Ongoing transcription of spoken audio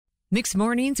Mixed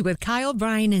Mornings with Kyle,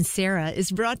 Brian, and Sarah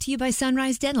is brought to you by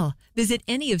Sunrise Dental. Visit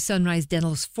any of Sunrise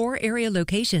Dental's 4 area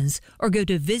locations or go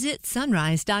to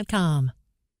visitsunrise.com.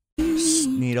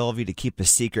 Need all of you to keep a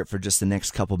secret for just the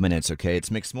next couple minutes, okay? It's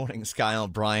Mixed Mornings, Kyle,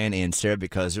 Brian, and Sarah,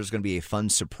 because there's going to be a fun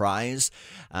surprise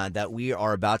that we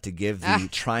are about to give the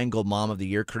Triangle Mom of the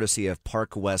Year, courtesy of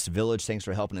Park West Village. Thanks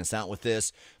for helping us out with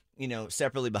this. You know,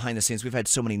 separately behind the scenes, we've had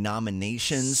so many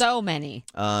nominations. So many.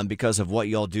 Because of what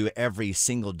y'all do every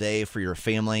single day for your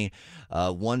family.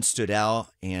 One stood out,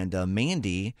 and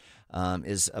Mandy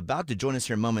is about to join us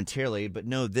here momentarily. But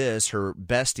know this, her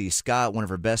bestie, Scott, one of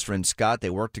her best friends, Scott,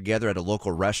 they work together at a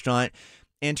local restaurant.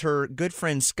 And her good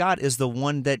friend Scott is the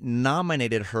one that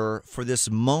nominated her for this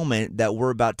moment that we're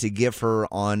about to give her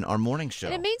on our morning show.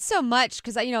 And it means so much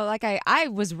because, I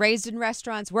was raised in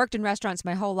restaurants, worked in restaurants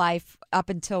my whole life up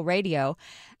until radio.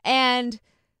 And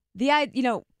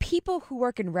people who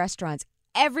work in restaurants,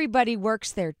 everybody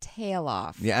works their tail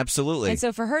off. Yeah, absolutely. And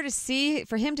so for him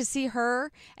to see her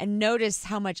and notice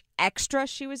how much extra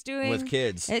she was doing with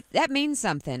kids, that means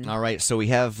something. All right, so we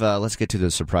have, let's get to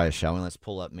the surprise, shall we? Let's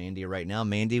pull up Mandy right now.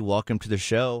 Mandy, welcome to the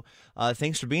show.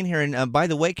 Thanks for being here. And by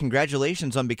the way,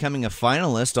 congratulations on becoming a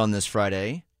finalist on this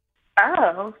Friday.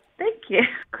 Oh, thank you.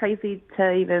 Crazy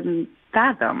to even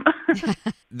fathom.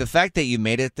 The fact that you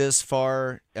made it this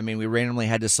far, I mean, we randomly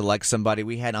had to select somebody.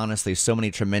 We had, honestly, so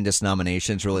many tremendous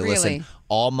nominations. Really. Listen,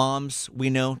 all moms we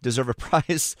know deserve a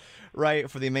prize,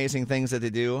 right, for the amazing things that they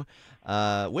do.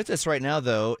 With us right now,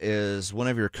 though, is one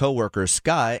of your coworkers,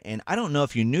 Scott. And I don't know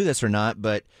if you knew this or not,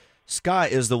 but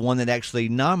Scott is the one that actually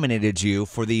nominated you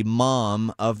for the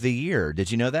Mom of the Year.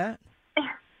 Did you know that?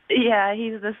 Yeah,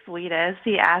 he's the sweetest.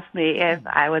 He asked me if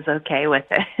I was okay with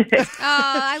it.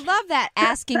 I love that,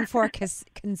 asking for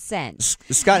consent.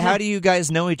 Scott, how do you guys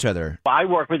know each other? I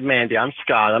work with Mandy. I'm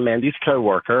Scott. I'm Mandy's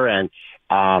coworker, and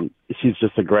she's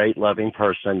just a great, loving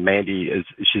person.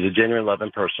 She's a genuine,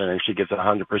 loving person, and she gives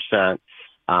 100%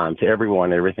 to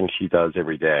everyone, everything she does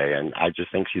every day. And I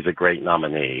just think she's a great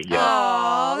nominee. Yeah.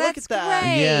 Oh, look at that.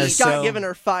 great. Yeah, Scott giving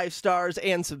her 5 stars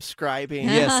and subscribing.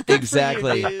 Yes,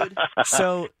 exactly. You, dude.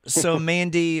 So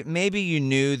Mandy, maybe you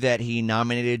knew that he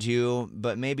nominated you,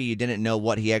 but maybe you didn't know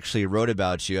what he actually wrote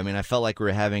about you. I mean, I felt like we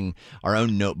were having our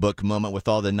own notebook moment with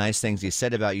all the nice things he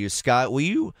said about you. Scott, will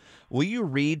you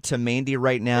read to Mandy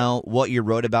right now what you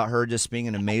wrote about her just being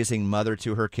an amazing mother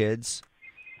to her kids?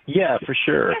 Yeah, for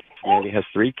sure. Mandy has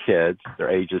 3 kids.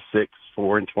 They're ages 6,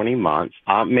 4, and 20 months.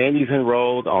 Mandy's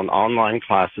enrolled on online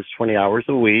classes 20 hours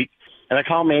a week. And I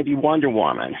call Mandy Wonder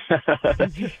Woman.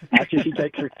 After she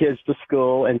takes her kids to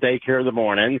school and daycare in the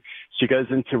morning, she goes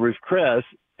into Ruth Chris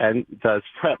and does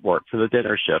prep work for the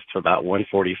dinner shift till about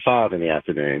 1:45 in the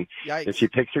afternoon. Yikes. And she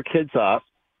picks her kids up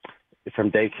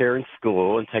from daycare and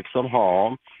school and takes them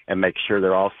home and makes sure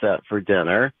they're all set for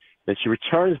dinner. Then she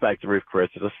returns back to Ruth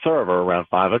Chris as a server around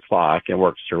 5 o'clock and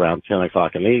works to around 10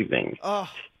 o'clock in the evening. Oh.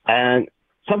 And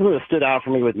something that stood out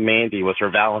for me with Mandy was her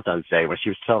Valentine's Day, when she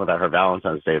was telling about her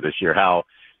Valentine's Day this year, how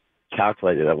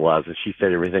calculated it was, and she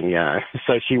fit everything in.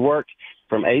 So she worked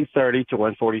from 8:30 to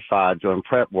 1:45 doing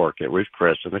prep work at Ruth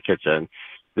Chris in the kitchen.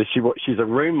 Then she's a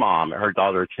room mom at her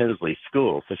daughter Tinsley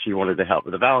school, so she wanted to help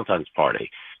with the Valentine's party.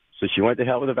 So she went to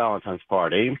help with the Valentine's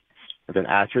party. And then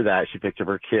after that, she picked up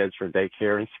her kids from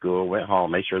daycare and school, went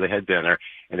home, made sure they had dinner,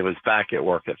 and it was back at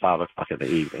work at 5 o'clock in the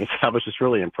evening. So I was just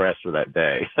really impressed with that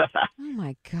day. Oh,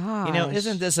 my God.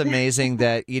 Isn't this amazing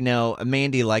that,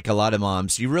 Mandy, like a lot of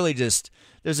moms, you really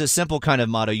there's a simple kind of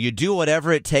motto. You do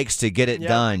whatever it takes to get it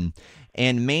done.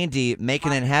 And Mandy,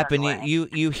 making it happen,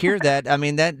 you hear that. I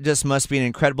mean, that just must be an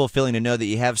incredible feeling to know that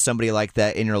you have somebody like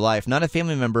that in your life. Not a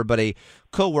family member, but a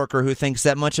coworker who thinks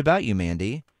that much about you,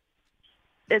 Mandy.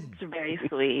 It's very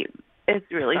sweet. It's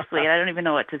really sweet. I don't even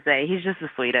know what to say. He's just the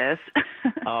sweetest.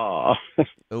 Oh.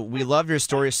 We love your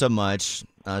story so much.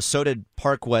 So did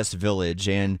Park West Village.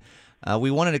 And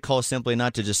we wanted to call simply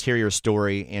not to just hear your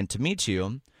story and to meet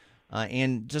you.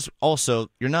 And just also,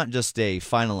 you're not just a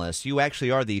finalist. You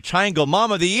actually are the Triangle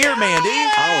Mom of the Year, Mandy.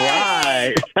 All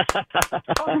right.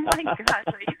 Oh, my gosh.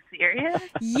 Are you serious?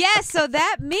 Yes, so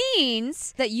that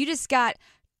means that you just got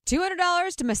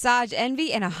 $200 to Massage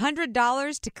Envy and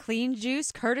 $100 to Clean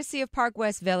Juice, courtesy of Park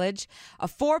West Village, a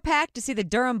 4-pack to see the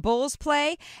Durham Bulls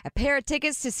play, a pair of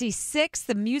tickets to see Six,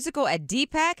 the musical at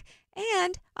DPAC,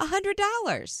 and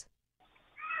 $100.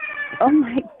 Oh,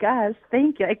 my gosh.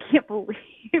 Thank you. I can't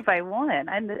believe I won.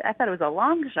 I thought it was a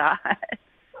long shot.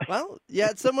 Well, you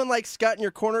had someone like Scott in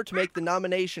your corner to make the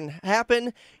nomination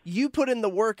happen. You put in the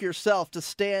work yourself to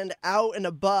stand out and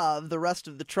above the rest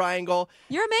of the triangle.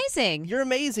 You're amazing. You're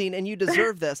amazing, and you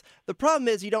deserve this. The problem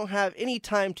is you don't have any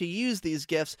time to use these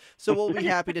gifts, so we'll be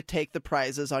happy to take the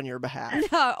prizes on your behalf.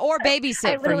 Or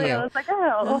babysit for you. I was like,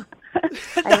 oh.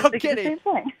 No kidding.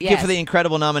 Thank you for the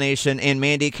incredible nomination. And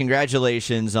Mandy,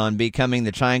 congratulations on becoming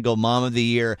the Triangle Mom of the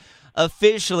Year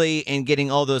officially and getting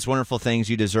all those wonderful things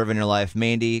you deserve in your life.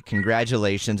 Mandy,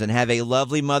 congratulations, and have a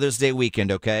lovely Mother's Day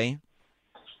weekend, okay?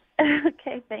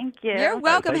 Okay, thank you. You're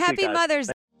welcome. Thank you, Happy guys. Mother's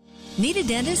Day. Need a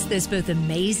dentist that's both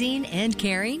amazing and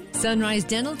caring? Sunrise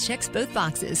Dental checks both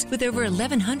boxes with over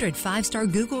 1,100 five-star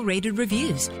Google-rated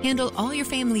reviews. Handle all your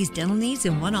family's dental needs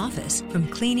in one office, from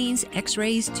cleanings,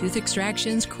 x-rays, tooth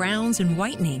extractions, crowns, and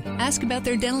whitening. Ask about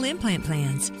their dental implant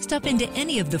plans. Stop into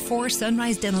any of the 4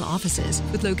 Sunrise Dental offices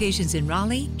with locations in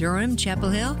Raleigh, Durham, Chapel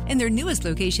Hill, and their newest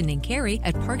location in Cary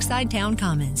at Parkside Town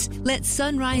Commons. Let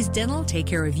Sunrise Dental take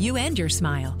care of you and your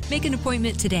smile. Make an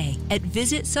appointment today at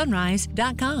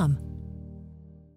visitsunrise.com.